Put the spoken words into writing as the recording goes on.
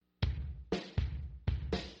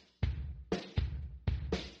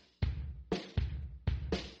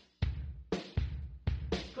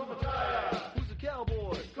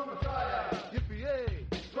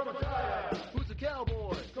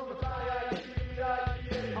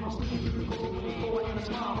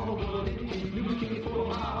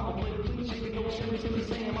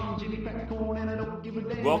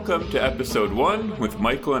Welcome to episode 1 with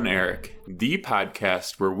Michael and Eric, the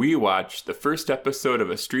podcast where we watch the first episode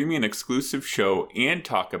of a streaming exclusive show and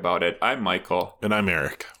talk about it. I'm Michael. And I'm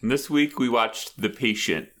Eric. And this week we watched The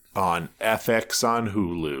Patient On FX on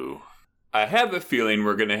Hulu. I have a feeling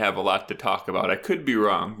we're going to have a lot to talk about. I could be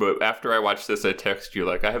wrong, but after I watched this, I text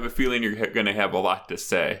you I have a feeling you're going to have a lot to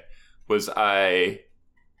say. Was I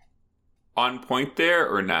on point there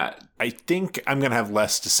or not? I think I'm going to have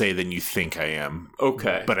less to say than you think I am.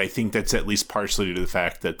 Okay. But I think that's at least partially due to the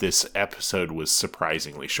fact that this episode was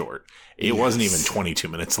surprisingly short. It wasn't even 22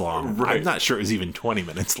 minutes long. Right. I'm not sure it was even 20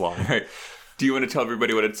 minutes long. Right. Do you want to tell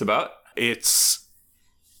everybody what it's about? It's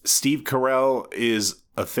Steve Carell is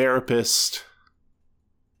a therapist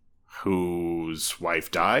whose wife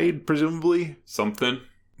died, presumably. Something.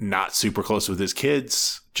 Not super close with his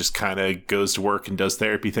kids, just kind of goes to work and does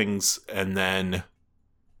therapy things, and then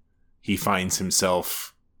he finds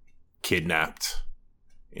himself kidnapped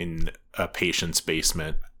in a patient's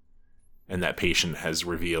basement, and that patient has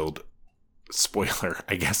revealed, spoiler,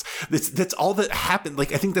 I guess, that's all that happened. I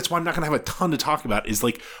think that's why I'm not going to have a ton to talk about, is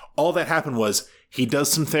all that happened was he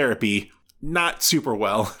does some therapy, not super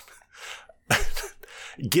well,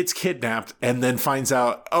 gets kidnapped, and then finds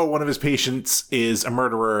out, one of his patients is a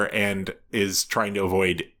murderer and is trying to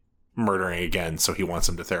avoid murdering again, so he wants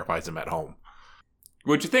him to therapize him at home.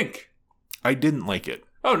 What'd you think? I didn't like it.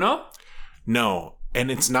 Oh, no? No.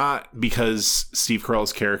 And it's not because Steve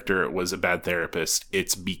Carell's character was a bad therapist.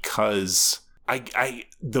 It's because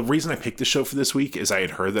the reason I picked the show for this week is I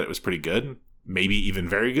had heard that it was pretty good. Maybe even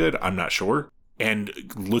very good. I'm not sure. And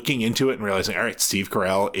looking into it and realizing, all right, Steve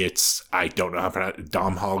Carell, I don't know how to pronounce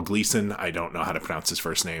Domhnall Gleeson. I don't know how to pronounce his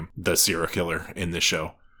first name. The serial killer in this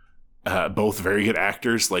show. Both very good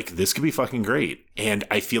actors. This could be fucking great. And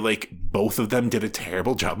I feel like both of them did a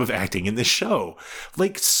terrible job of acting in this show.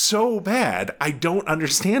 So bad. I don't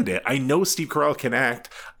understand it. I know Steve Carell can act.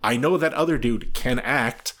 I know that other dude can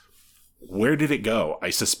act. Where did it go? I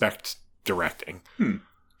suspect directing.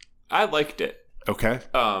 I liked it. Okay.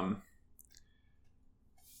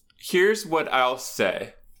 Here's what I'll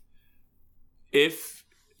say. If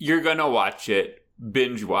you're gonna watch it,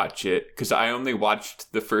 binge watch it, because I only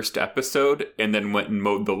watched the first episode and then went and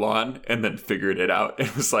mowed the lawn and then figured it out.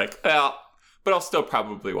 It was but I'll still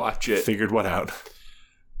probably watch it. Figured what out?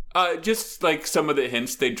 Just some of the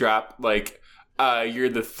hints they drop, you're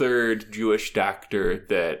the third Jewish doctor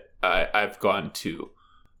that I've gone to.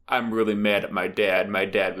 I'm really mad at my dad. My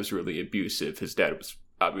dad was really abusive. His dad was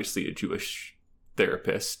obviously a Jewish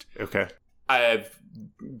therapist. Okay. I've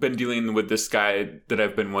been dealing with this guy that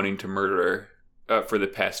I've been wanting to murder for the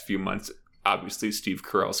past few months. Obviously, Steve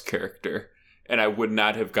Carell's character. And I would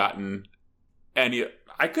not have gotten any...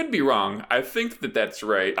 I could be wrong. I think that that's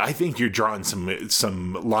right. I think you're drawing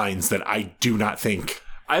some lines that I do not think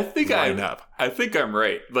line up. I think I'm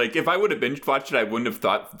right. If I would have binge watched it, I wouldn't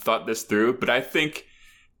have thought this through. But I think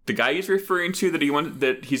the guy he's referring to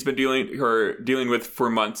that he's been dealing with for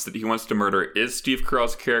months that he wants to murder is Steve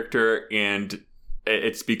Carell's character, and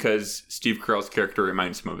it's because Steve Carell's character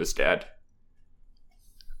reminds him of his dad.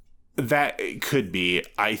 That could be.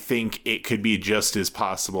 I think it could be just as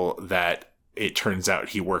possible that it turns out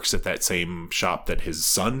he works at that same shop that his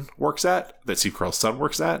son works at, that Steve Carell's son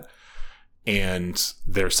works at, and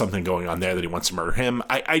there's something going on there that he wants to murder him.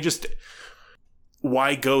 I just...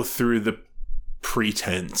 Why go through the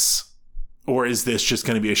pretense? Or is this just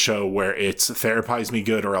going to be a show where it's therapize me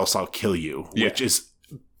good or else I'll kill you? Yeah. Which is...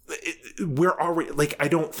 We're already... I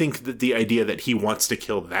don't think that the idea that he wants to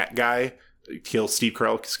kill that guy... kill Steve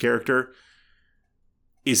Carell's character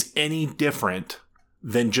is any different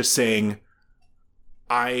than just saying,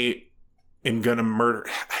 I am gonna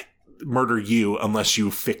murder you unless you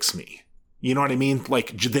fix me. You know what I mean?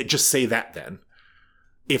 Just say that then.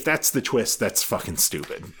 If that's the twist, that's fucking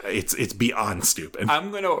stupid. It's beyond stupid.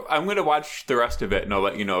 I'm gonna watch the rest of it and I'll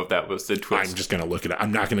let you know if that was the twist. I'm just gonna look it up.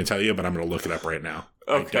 I'm not gonna tell you, but I'm gonna look it up right now.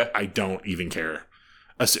 Okay. I don't even care.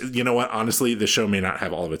 You know what? Honestly, the show may not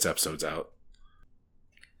have all of its episodes out.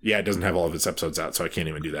 Yeah, it doesn't have all of its episodes out, so I can't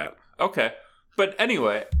even do that. Okay. But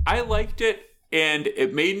anyway, I liked it, and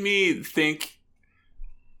it made me think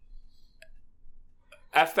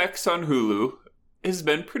FX on Hulu has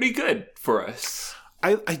been pretty good for us.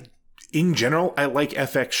 In general, I like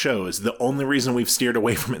FX shows. The only reason we've steered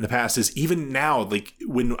away from it in the past is even now,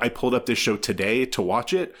 when I pulled up this show today to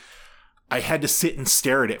watch it, I had to sit and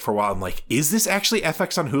stare at it for a while. I'm like, is this actually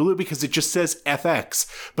FX on Hulu? Because it just says FX,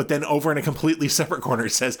 but then over in a completely separate corner,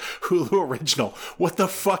 it says Hulu Original. What the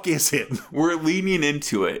fuck is it? We're leaning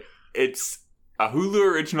into it. It's a Hulu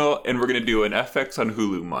Original, and we're going to do an FX on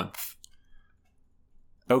Hulu month.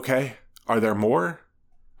 Okay. Are there more?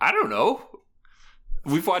 I don't know.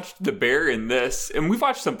 We've watched The Bear in this, and we've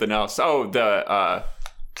watched something else. Oh,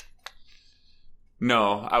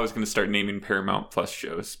 no, I was going to start naming Paramount Plus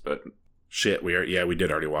shows, but... Shit, we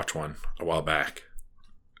did already watch one a while back.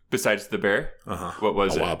 Besides The Bear? Uh-huh. What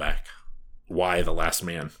was it? A while back. Y: The Last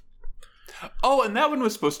Man. Oh, and that one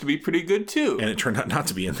was supposed to be pretty good, too. And it turned out not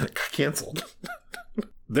to be, and then it got canceled.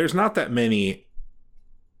 There's not that many.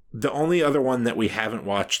 The only other one that we haven't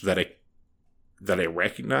watched that I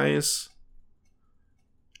recognize,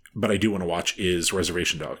 but I do want to watch, is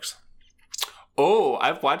Reservation Dogs. Oh,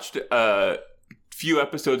 I've watched a few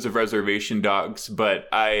episodes of Reservation Dogs, but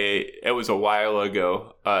it was a while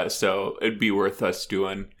ago, so it'd be worth us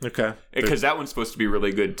doing. Okay. Because that one's supposed to be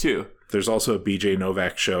really good, too. There's also a BJ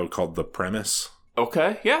Novak show called The Premise.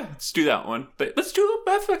 Okay, yeah, let's do that one. But let's do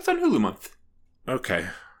FX on Hulu month. Okay.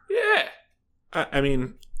 Yeah. I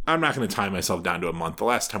mean, I'm not going to tie myself down to a month. The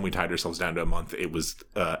last time we tied ourselves down to a month, it was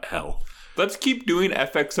hell. Let's keep doing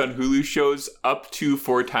FX on Hulu shows up to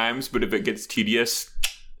 4 times, but if it gets tedious,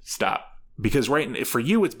 stop. Because for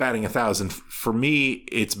you, it's batting 1,000. For me,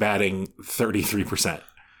 it's batting 33%.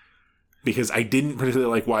 Because I didn't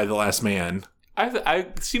particularly like Y: The Last Man. I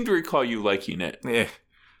seem to recall you liking it.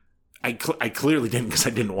 I clearly didn't, because I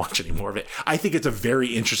didn't watch any more of it. I think it's a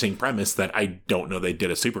very interesting premise that I don't know they did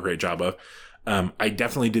a super great job of. I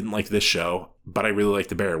definitely didn't like this show, but I really like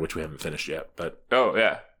The Bear, which we haven't finished yet. But oh,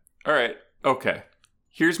 yeah. All right. Okay.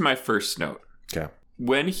 Here's my first note. Okay.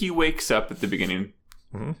 When he wakes up at the beginning,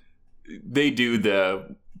 mm-hmm. they do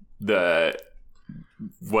the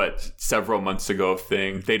several months ago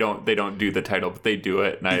thing. They don't do the title, but they do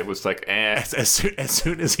it, and I was like, eh. As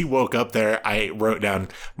soon as he woke up there, I wrote down,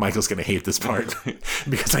 Michael's gonna hate this part,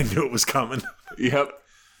 because I knew it was coming. Yep.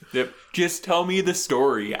 Just tell me the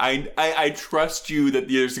story. I trust you that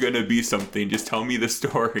there's gonna be something. Just tell me the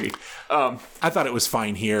story. I thought it was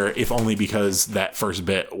fine here, if only because that first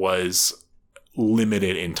bit was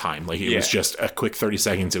limited in time. Like, it was just a quick 30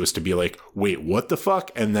 seconds. It was to be like, wait, what the fuck?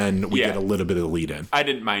 And then we get a little bit of the lead in. I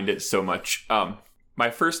didn't mind it so much. My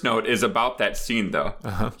first note is about that scene, though.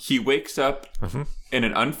 Uh-huh. He wakes up in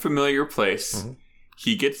an unfamiliar place. Mm-hmm.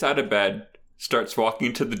 He gets out of bed, starts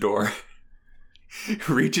walking to the door,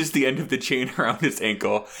 reaches the end of the chain around his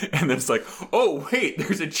ankle, and then it's like, oh, wait,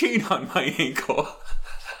 there's a chain on my ankle.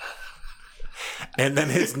 And then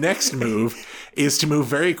his next move is to move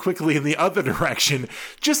very quickly in the other direction,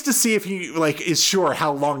 just to see if he is sure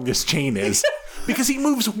how long this chain is. Because he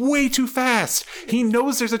moves way too fast. He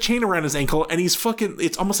knows there's a chain around his ankle, and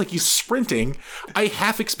it's almost like he's sprinting. I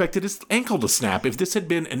half expected his ankle to snap. If this had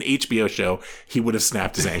been an HBO show, he would have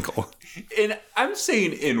snapped his ankle. And I'm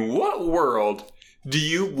saying, in what world do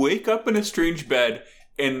you wake up in a strange bed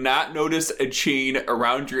and not notice a chain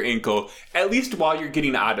around your ankle, at least while you're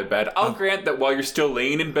getting out of bed? I'll grant that while you're still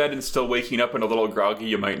laying in bed and still waking up and a little groggy,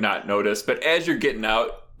 you might not notice. But as you're getting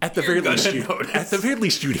out, at the very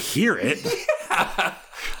least, you'd hear it.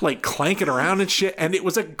 Like clanking around and shit. And it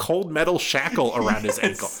was a cold metal shackle around his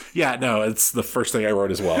ankle. Yeah, no, it's the first thing I wrote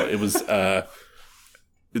as well. It was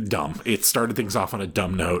dumb. It started things off on a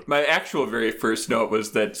dumb note. My actual very first note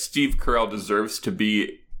was that Steve Carell deserves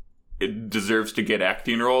to get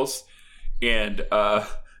acting roles, and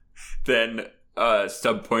then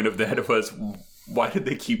sub point of that was, why did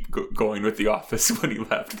they keep going with The Office when he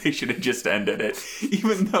left? They should have just ended it.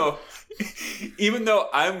 Even though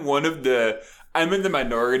I'm in the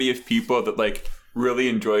minority of people that really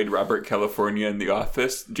enjoyed Robert California in The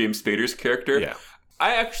Office, James Spader's character. Yeah,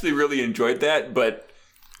 I actually really enjoyed that, but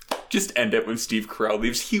just end it when Steve Carell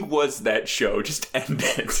leaves. He was that show. Just end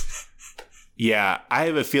it. Yeah, I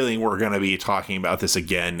have a feeling we're going to be talking about this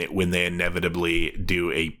again when they inevitably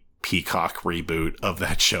do a Peacock reboot of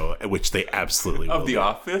that show, which they absolutely will. Of The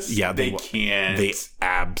Office? Yeah, they can't. They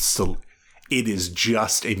absolutely... It is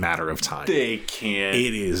just a matter of time. They can't.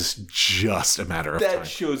 It is just a matter of time. That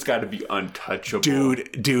show's got to be untouchable.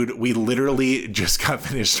 Dude, we literally just got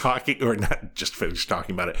finished talking, or not just finished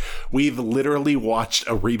talking about it. We've literally watched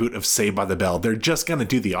a reboot of Saved by the Bell. They're just going to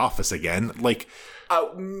do The Office again.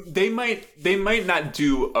 They might not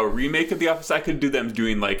do a remake of The Office. I could do them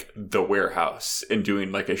doing The Warehouse and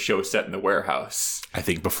doing a show set in the warehouse. I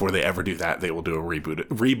think before they ever do that, they will do a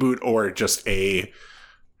reboot or just a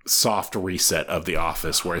soft reset of The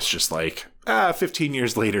Office where it's just 15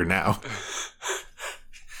 years later now.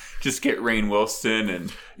 Just get Rainn Wilson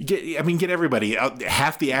and get everybody.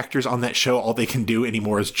 Half the actors on that show, all they can do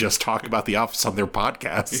anymore is just talk about The Office on their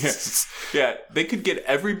podcasts. Yeah, they could get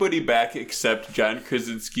everybody back except John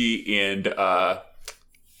Krasinski and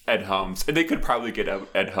Ed Helms. And they could probably get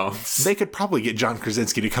Ed Helms. They could probably get John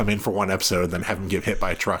Krasinski to come in for one episode and then have him get hit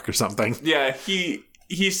by a truck or something. Yeah,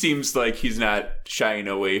 he seems like he's not shying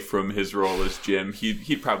away from his role as Jim.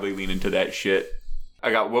 He'd probably lean into that shit.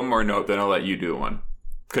 I got one more note, then I'll let you do one.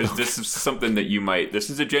 Because this is something that this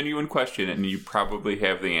is a genuine question, and you probably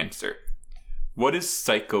have the answer. What is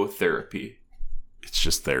psychotherapy? It's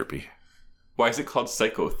just therapy. Why is it called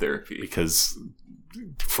psychotherapy? Because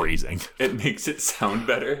phrasing. It makes it sound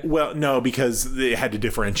better? Well, no, because they had to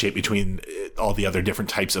differentiate between all the other different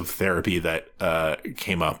types of therapy that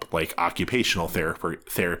came up, like occupational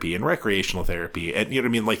therapy and recreational therapy. And you know what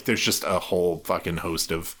I mean? Like, there's just a whole fucking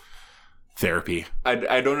host of therapy.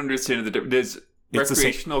 I don't understand the difference.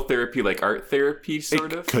 Recreational therapy, like art therapy,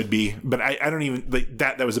 sort of? Could be, but I don't even, like,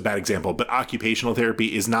 that was a bad example. But occupational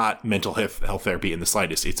therapy is not mental health therapy in the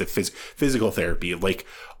slightest. It's a physical therapy. Like,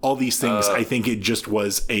 all these things, I think it just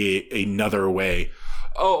was another way.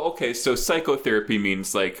 Oh, okay. So psychotherapy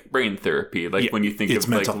means like brain therapy, like when you think of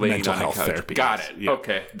like laying on a couch. Therapy. Got it. Yeah.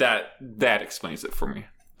 Okay, that explains it for me.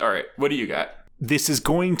 All right, what do you got? This is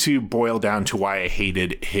going to boil down to why I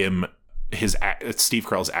hated him. Steve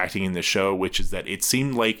Carell's acting in the show, which is that it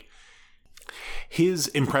seemed like his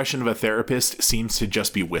impression of a therapist seems to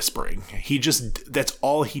just be whispering. That's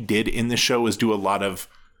all he did in the show, is do a lot of,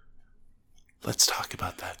 let's talk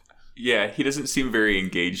about that. Yeah, he doesn't seem very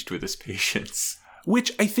engaged with his patients.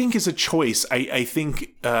 Which I think is a choice. I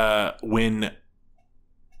think when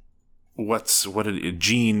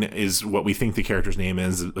Gene is what we think the character's name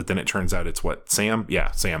is, but then it turns out it's what, Sam?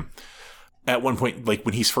 Yeah, Sam. At one point, like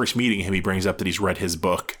when he's first meeting him, he brings up that he's read his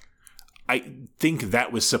book. I think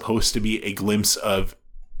that was supposed to be a glimpse of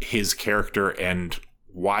his character, and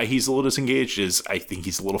why he's a little disengaged is I think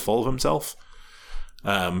he's a little full of himself.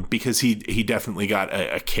 Because he definitely got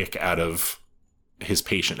a kick out of his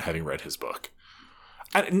patient having read his book.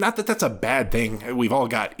 Not that that's a bad thing. We've all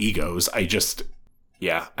got egos. I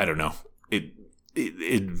don't know.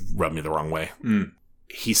 It rubbed me the wrong way.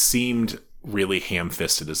 He seemed really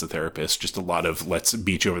ham-fisted as a therapist. Just a lot of, let's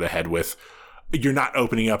beat you over the head with, you're not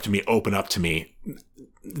opening up to me, open up to me.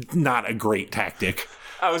 Not a great tactic.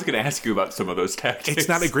 I was going to ask you about some of those tactics. It's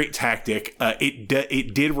not a great tactic. It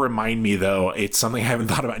did remind me, though, it's something I haven't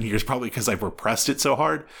thought about in years, probably because I've repressed it so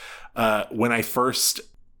hard. When I first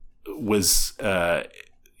was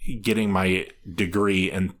getting my degree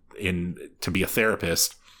in to be a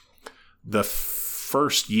therapist, the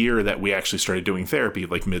first year that we actually started doing therapy,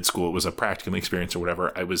 like mid-school, it was a practicum experience or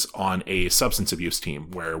whatever, I was on a substance abuse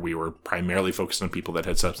team where we were primarily focused on people that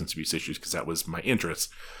had substance abuse issues because that was my interest.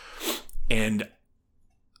 And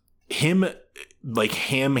him, like,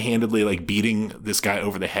 ham-handedly, like, beating this guy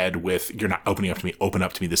over the head with, you're not opening up to me, open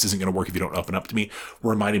up to me, this isn't going to work if you don't open up to me,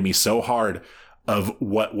 reminded me so hard of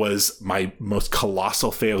what was my most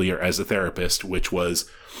colossal failure as a therapist, which was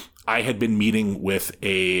I had been meeting with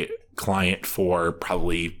a client for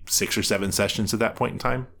probably 6 or 7 sessions at that point in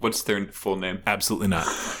time. What's their full name? Absolutely not.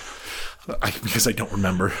 Because I don't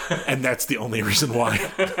remember. And that's the only reason why.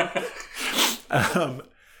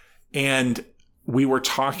 And we were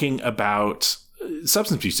talking about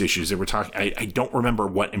substance abuse issues. They were talking, I don't remember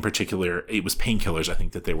what in particular. It was painkillers, I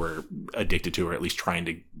think, that they were addicted to, or at least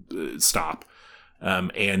trying to stop.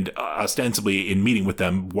 And ostensibly in meeting with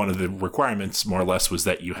them, one of the requirements more or less was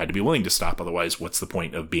that you had to be willing to stop. Otherwise, what's the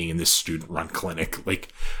point of being in this student-run clinic? Like,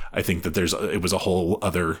 I think that it was a whole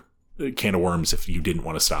other can of worms if you didn't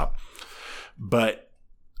want to stop. But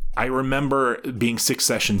I remember being 6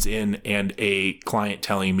 sessions in and a client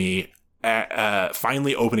telling me,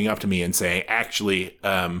 finally opening up to me and saying, actually,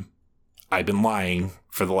 I've been lying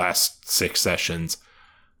for the last 6 sessions.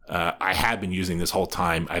 I have been using this whole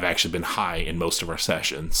time. I've actually been high in most of our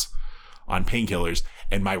sessions on painkillers.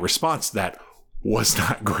 And my response to that was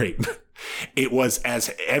not great. It was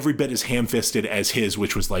as every bit as ham-fisted as his,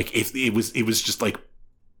 which was like, if it was just like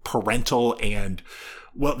parental and,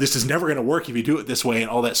 well, this is never going to work if you do it this way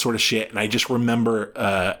and all that sort of shit. And I just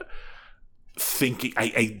remember, thinking,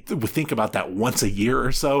 I would think about that once a year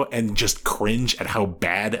or so and just cringe at how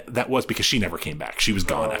bad that was, because she never came back. She was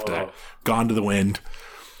gone after that, gone to the wind.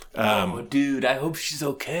 Dude, I hope she's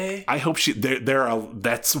okay. I hope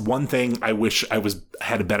that's one thing I wish I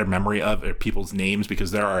had a better memory of, are people's names,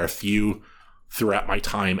 because there are a few throughout my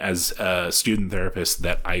time as a student therapist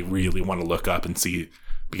that I really want to look up and see,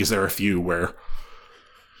 because there are a few where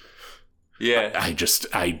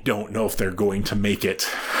I don't know if they're going to make it.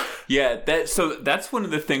 Yeah, that's one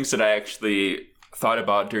of the things that I actually thought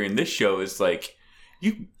about during this show is like,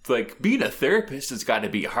 being a therapist has got to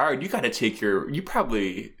be hard. You got to take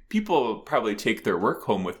people probably take their work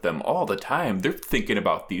home with them all the time. They're thinking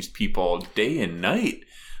about these people day and night.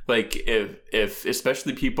 Like if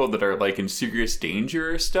especially people that are like in serious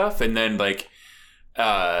danger or stuff. And then like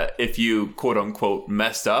if you quote unquote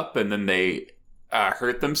mess up and then they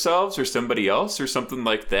hurt themselves or somebody else or something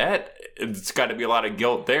like that, it's got to be a lot of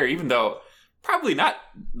guilt there, even though probably not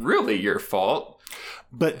really your fault.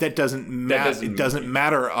 But that doesn't matter. It doesn't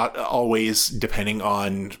matter always, depending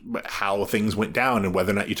on how things went down and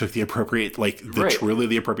whether or not you took the appropriate, truly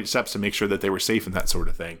the appropriate steps to make sure that they were safe and that sort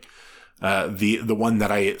of thing. The one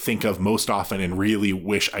that I think of most often and really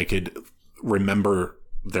wish I could remember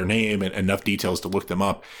their name and enough details to look them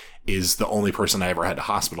up is the only person I ever had to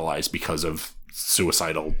hospitalize because of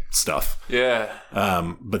suicidal stuff. Yeah.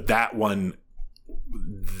 But that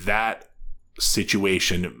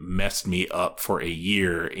situation messed me up for a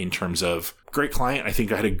year in terms of great client. I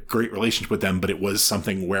think I had a great relationship with them, but it was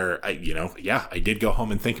something where I did go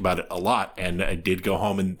home and think about it a lot. And I did go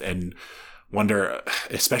home and wonder,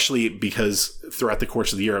 especially because throughout the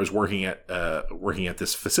course of the year, I was working at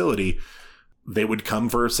this facility. They would come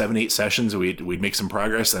for 7-8 sessions. We'd make some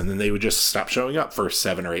progress, and then they would just stop showing up for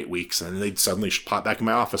 7 or 8 weeks. And then they'd suddenly pop back in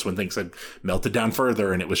my office when things had melted down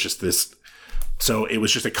further. And it was just this. So it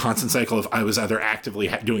was just a constant cycle of I was either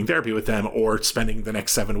actively doing therapy with them or spending the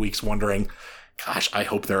next 7 weeks wondering, gosh, I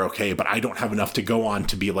hope they're okay, but I don't have enough to go on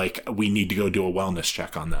to be like, we need to go do a wellness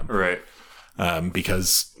check on them. Right.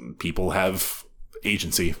 Because people have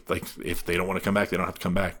agency. Like, if they don't want to come back, they don't have to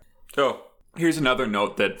come back. Oh, here's another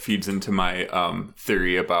note that feeds into my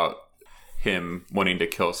theory about him wanting to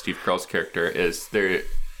kill Steve Carell's character is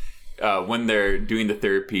when they're doing the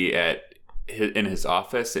therapy in his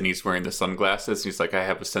office and he's wearing the sunglasses and he's like, I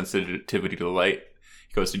have a sensitivity to light.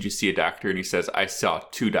 He goes, did you see a doctor? And he says, I saw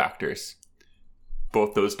 2 doctors.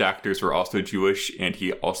 Both those doctors were also Jewish, and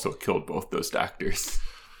he also killed both those doctors.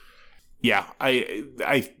 Yeah,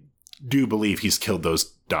 I do believe he's killed those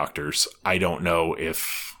doctors. I don't know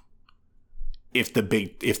if that's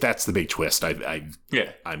the big twist. I'm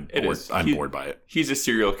bored. I'm bored by it. He's a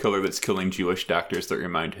serial killer that's killing Jewish doctors that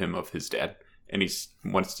remind him of his dad. And he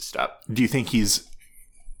wants to stop. Do you think his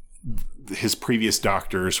previous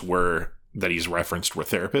doctors that he's referenced were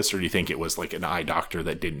therapists, or do you think it was like an eye doctor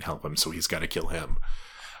that didn't help him, so he's got to kill him?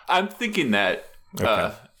 I'm thinking that.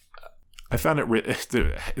 Okay. I found it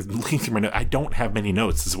looking through my notes. I don't have many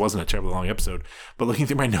notes. This wasn't a terribly long episode, but looking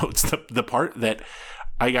through my notes, the part that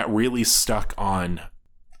I got really stuck on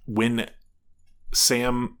when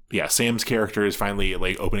Sam's character is finally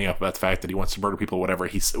like opening up about the fact that he wants to murder people, whatever.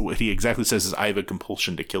 What he exactly says is, I have a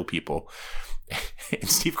compulsion to kill people. And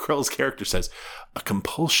Steve Carell's character says, a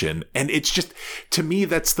compulsion. And it's just, to me,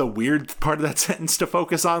 that's the weird part of that sentence to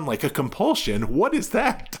focus on. Like, a compulsion? What is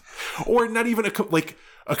that? Or not even a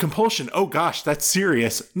compulsion. Oh gosh, that's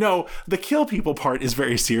serious. No, the kill people part is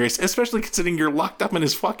very serious, especially considering you're locked up in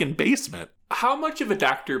his fucking basement. How much of a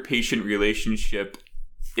doctor-patient relationship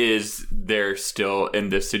is there still in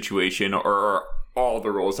this situation, or are all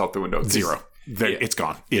the roles out the window? Zero. It's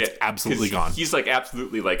gone. It's absolutely gone. He's like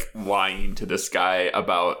absolutely like lying to this guy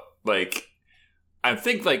about like, I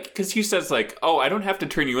think like, because he says like, oh, I don't have to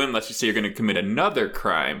turn you in unless you say you're going to commit another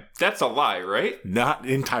crime. That's a lie, right? Not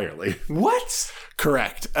entirely. What?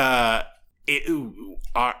 Correct. Our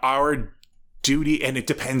duty, and it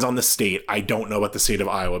depends on the state. I don't know about the state of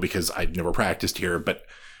Iowa because I've never practiced here, but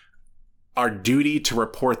our duty to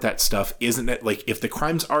report that stuff isn't it like if the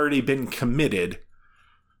crime's already been committed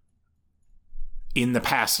in the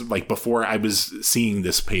past, like before I was seeing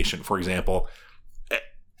this patient, for example,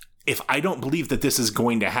 if I don't believe that this is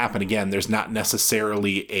going to happen again, there's not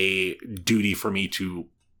necessarily a duty for me to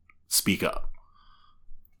speak up.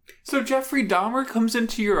 So Jeffrey Dahmer comes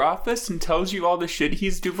into your office and tells you all the shit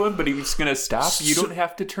he's doing, but he's going to stop. You don't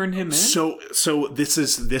have to turn him in. So this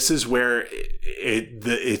is where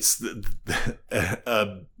the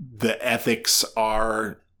ethics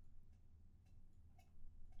are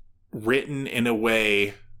written in a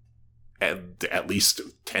way, at least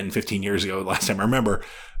 10, 15 years ago, last time I remember,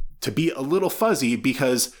 to be a little fuzzy,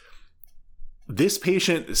 because this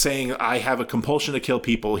patient saying, I have a compulsion to kill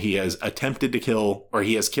people, he has attempted to kill, or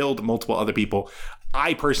he has killed multiple other people.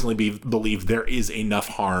 I personally believe there is enough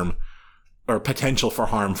harm or potential for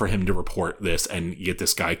harm for him to report this and get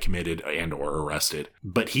this guy committed and or arrested.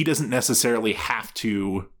 But he doesn't necessarily have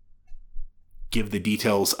to give the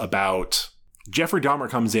details about. Jeffrey Dahmer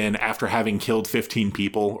comes in after having killed 15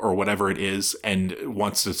 people or whatever it is and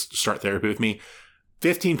wants to start therapy with me.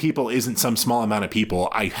 15 people isn't some small amount of people.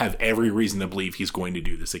 I have every reason to believe he's going to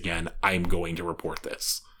do this again. I'm going to report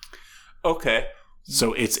this. Okay.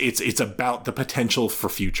 So it's about the potential for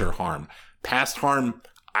future harm. Past harm,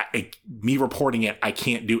 me reporting it, I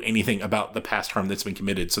can't do anything about the past harm that's been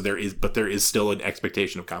committed. So there is still an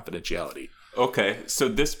expectation of confidentiality. Okay. So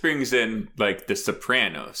this brings in like The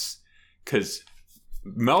Sopranos, because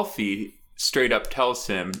Melfi straight up tells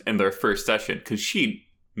him in their first session, because she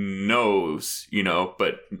knows,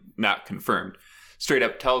 but not confirmed, straight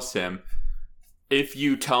up tells him, if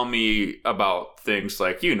you tell me about things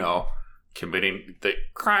like, committing the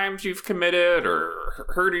crimes you've committed or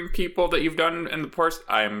hurting people that you've done in the past,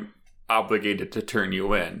 I'm obligated to turn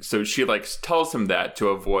you in. So she tells him that to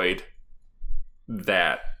avoid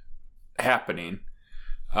that happening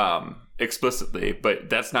explicitly, but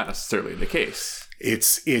that's not necessarily the case.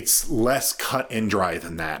 It's less cut and dry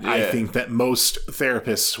than that. Yeah. I think that most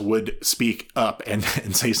therapists would speak up and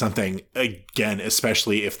say something, again,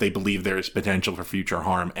 especially if they believe there is potential for future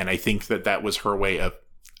harm. And I think that was her way of...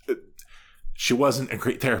 She wasn't a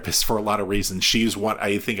great therapist for a lot of reasons. She's what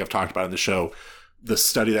I think I've talked about in the show. The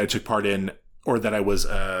study that I took part in, or that I was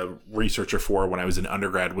a researcher for when I was in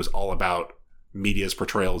undergrad, was all about media's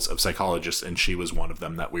portrayals of psychologists, and she was one of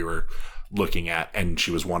them that we were looking at, and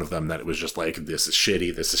she was one of them that it was just like, this is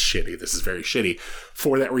shitty, this is shitty, this is very shitty,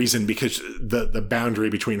 for that reason, because the boundary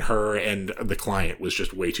between her and the client was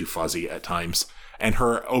just way too fuzzy at times, and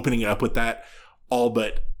her opening up with that all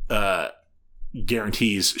but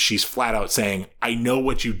guarantees she's flat out saying, I know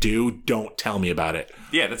what you do, don't tell me about it.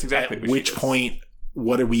 Yeah, that's exactly at which point,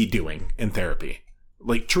 what are we doing in therapy?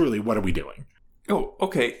 Truly, what are we doing? Oh,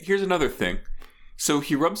 okay, here's another thing. So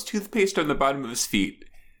he rubs toothpaste on the bottom of his feet.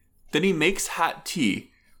 Then he makes hot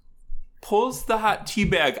tea, pulls the hot tea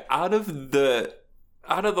bag out of the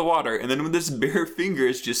water, and then with his bare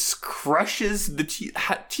fingers just crushes the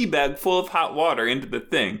hot tea bag full of hot water into the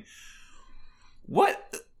thing.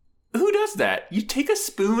 What? Who does that? You take a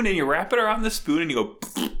spoon and you wrap it around the spoon and you go...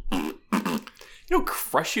 You don't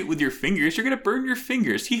crush it with your fingers. You're going to burn your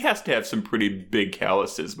fingers. He has to have some pretty big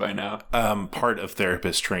calluses by now. Part of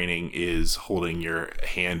therapist training is holding your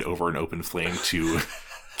hand over an open flame to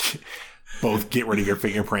both get rid of your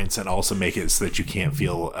fingerprints and also make it so that you can't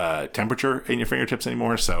feel temperature in your fingertips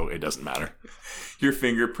anymore, so it doesn't matter. Your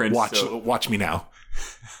fingerprints... Watch me now.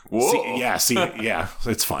 Whoa. Yeah,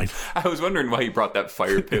 it's fine. I was wondering why you brought that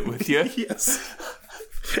fire pit with you. Yes.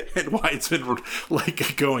 And why it's been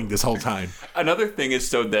going this whole time. Another thing is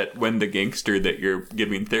so that when the gangster that you're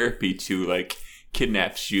giving therapy to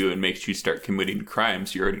kidnaps you and makes you start committing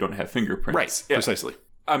crimes, you already don't have fingerprints. Right, yeah. Precisely.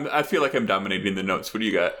 I feel like I'm dominating the notes. What do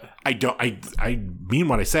you got? I mean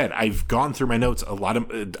what I said. I've gone through my notes. A lot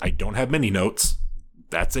of I don't have many notes.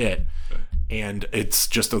 That's it. And it's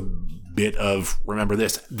just a bit of, remember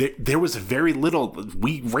this. There was very little.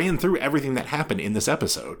 We ran through everything that happened in this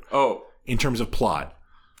episode. Oh. In terms of plot.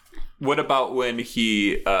 What about when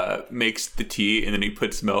he makes the tea and then he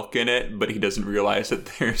puts milk in it, but he doesn't realize that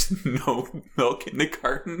there's no milk in the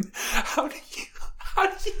carton? How do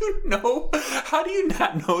you know? How do you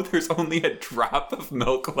not know there's only a drop of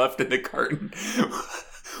milk left in the carton?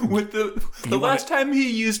 With the last time he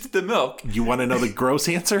used the milk. You want to know the gross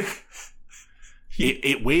answer?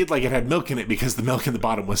 It weighed like it had milk in it because the milk in the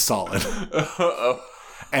bottom was solid. Uh-oh.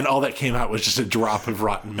 And all that came out was just a drop of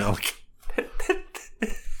rotten milk.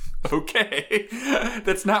 Okay.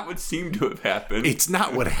 That's not what seemed to have happened. It's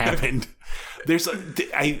not what happened.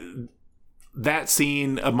 That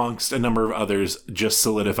scene, amongst a number of others, just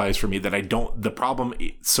solidifies for me that the problem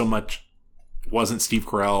so much wasn't Steve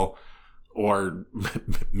Carell or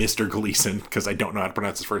Mr. Gleason, because I don't know how to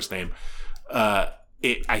pronounce his first name.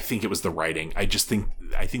 I think it was the writing. I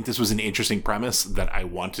think this was an interesting premise that I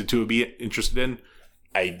wanted to be interested in.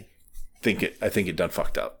 I think it done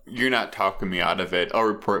fucked up. You're not talking me out of it. I'll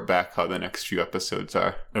report back how the next few episodes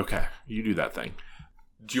are. Okay, you do that thing.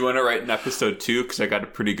 Do you want to write an episode 2? Because I got a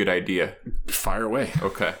pretty good idea. Fire away.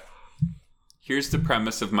 Okay. Here's the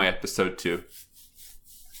premise of my episode 2.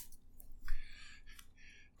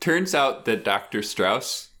 Turns out that Dr.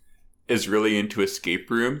 Strauss is really into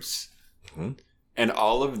escape rooms. Mm-hmm. And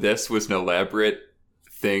all of this was an elaborate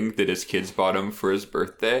thing that his kids bought him for his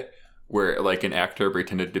birthday, where an actor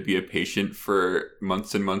pretended to be a patient for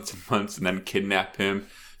months and months and months and then kidnap him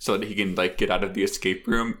so that he can get out of the escape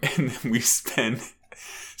room. And then we spend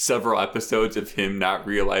several episodes of him not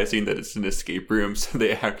realizing that it's an escape room. So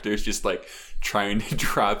the actor's just trying to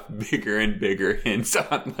drop bigger and bigger hints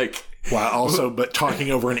on Wow, also, but talking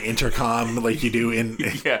over an intercom like you do in...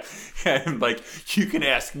 Yeah, and you can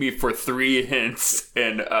ask me for 3 hints,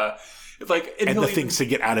 and the things to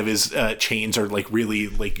get out of his chains are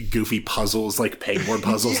really goofy puzzles, pegboard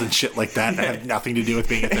puzzles and shit like that that have nothing to do with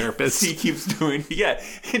being a therapist. He keeps doing,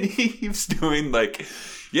 and he keeps doing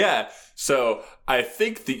so I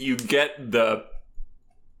think that you get the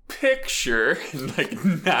picture,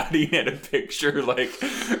 and nodding at a picture, like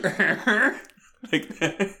that.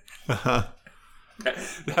 Uh-huh.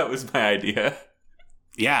 That was my idea.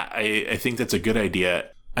 Yeah, I think that's a good idea.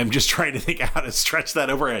 I'm just trying to think how to stretch that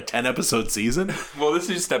over a 10-episode season. Well, this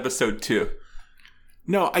is just episode 2.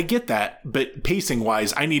 No, I get that, but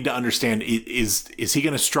pacing-wise, I need to understand, is he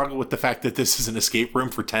going to struggle with the fact that this is an escape room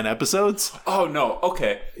for 10 episodes? Oh, no.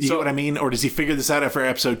 Okay. You know what I mean? Or does he figure this out after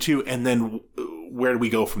episode 2, and then where do we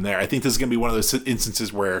go from there? I think this is going to be one of those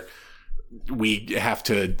instances where we have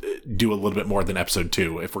to do a little bit more than episode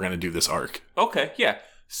 2 if we're going to do this arc. Okay, yeah.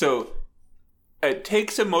 So it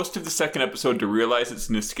takes him most of the second episode to realize it's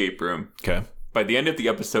an escape room. Okay. By the end of the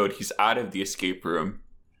episode, he's out of the escape room.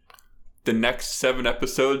 The next 7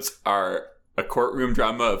 episodes are a courtroom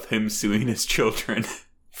drama of him suing his children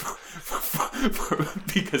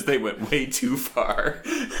because they went way too far.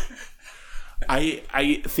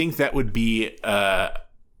 I think that would be a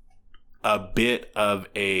bit of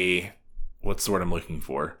a... What's the word I'm looking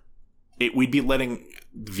for? We'd be letting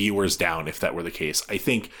viewers down if that were the case. I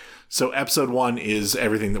think... So episode 1 is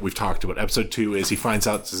everything that we've talked about. Episode 2 is he finds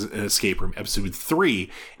out it's an escape room. Episode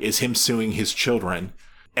 3 is him suing his children.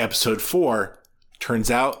 Episode 4 turns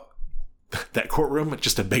out that courtroom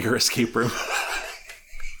just a bigger escape room.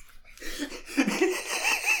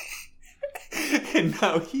 And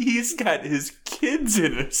now he's got his kids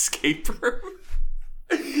in an escape room.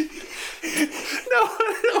 No,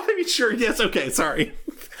 I mean, sure. Yes. Okay. Sorry.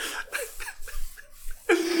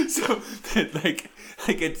 So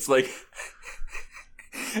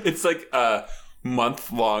it's like a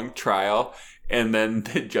month-long trial. And then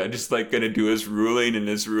the judge is like going to do his ruling, and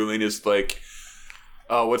his ruling is like,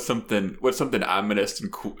 "Oh, what's something ominous and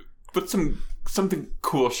cool? What's something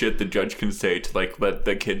cool shit the judge can say to like let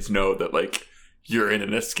the kids know that like you're in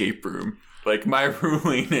an escape room? Like my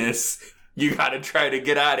ruling is you got to try to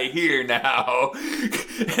get out of here now."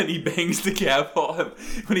 And he bangs the gavel.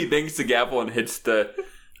 When he bangs the gavel and hits the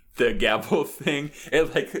gavel thing,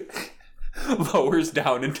 it lowers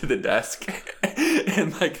down into the desk,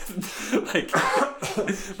 and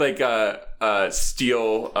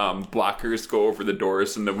steel blockers go over the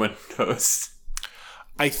doors and the windows.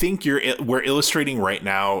 I think we're illustrating right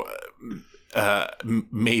now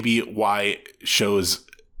maybe why shows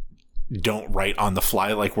don't write on the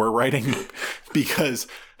fly like we're writing, because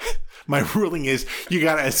my ruling is you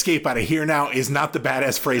gotta escape out of here now is not the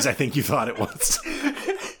badass phrase I think you thought it was.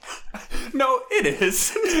 No, it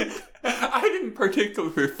is. I didn't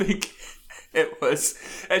particularly think it was.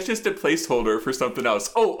 It's just a placeholder for something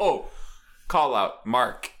else. Oh, call out,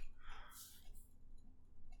 Mark.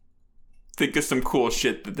 Think of some cool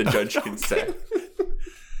shit that the judge can say.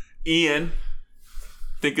 Ian,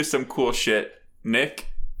 think of some cool shit. Nick,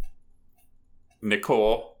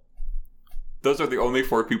 Nicole. Those are the only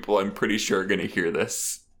 4 people I'm pretty sure are going to hear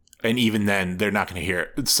this. And even then, they're not going to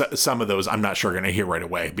hear it. Some of those I'm not sure are going to hear right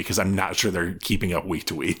away because I'm not sure they're keeping up week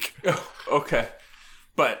to week. Oh, okay.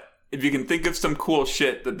 But if you can think of some cool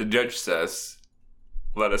shit that the judge says,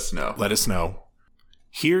 let us know. Let us know.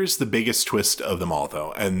 Here's the biggest twist of them all,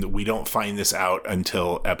 though. And we don't find this out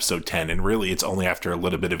until episode 10. And really, it's only after a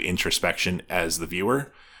little bit of introspection as the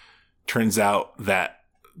viewer. Turns out that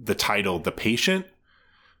the title, The Patient,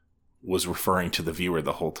 was referring to the viewer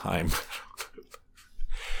the whole time.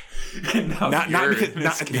 And now not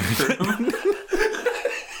because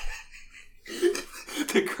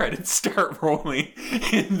the credits start rolling,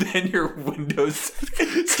 and then your windows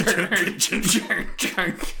start.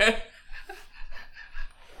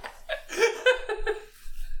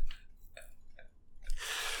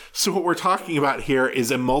 So what we're talking about here is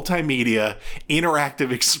a multimedia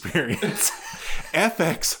interactive experience.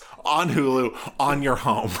 FX on Hulu on your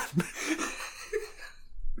home.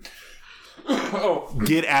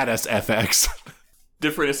 Get at us, FX.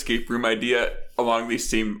 Different escape room idea along these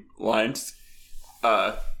same lines.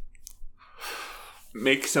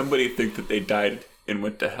 Make somebody think that they died and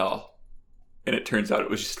went to hell, and it turns out it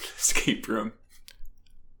was just an escape room.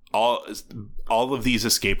 All of these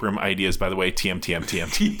escape room ideas, by the way, TM.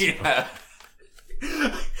 Yeah.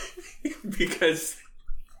 Because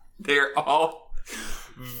they're all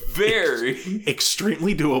very...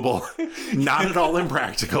 extremely doable. Not at all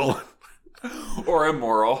impractical. Or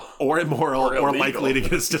immoral. Or likely to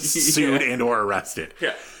get us sued and or arrested.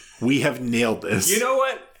 Yeah. We have nailed this. You know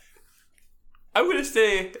what? I'm going to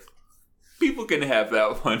say people can have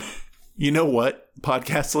that one. You know what,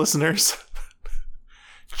 podcast listeners?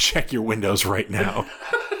 Check your windows right now.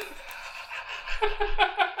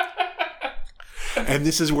 And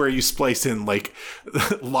this is where you splice in like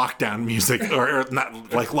lockdown music or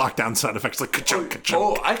not like lockdown sound effects like ka-chunk, ka-chunk.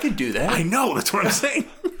 Oh, I could do that. I know, that's what I'm saying.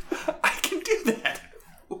 I can do that.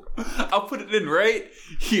 I'll put it it in right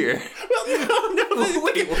here. Well, no.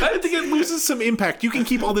 Wait, what? I think it loses some impact. You can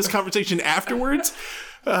keep all this conversation afterwards,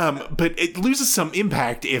 but it loses some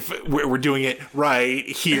impact if we're doing it right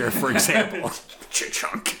here, for example.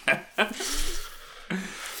 Chunk.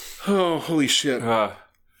 Oh, holy shit. Oh,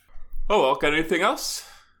 well, got anything else?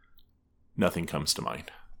 Nothing comes to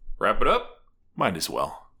mind. Wrap it up? Might as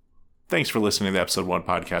well. Thanks for listening to the Episode 1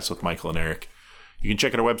 podcast with Michael and Eric. You can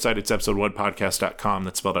check out our website. It's episode1podcast.com.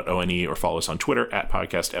 That's spelled out O-N-E, or follow us on Twitter at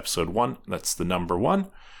podcast episode 1. That's the number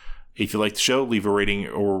 1. If you like the show, leave a rating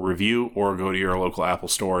or review, or go to your local Apple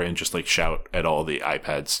store and just shout at all the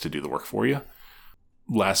iPads to do the work for you.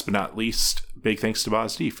 Last but not least, big thanks to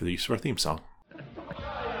Boz D for the use of our theme song.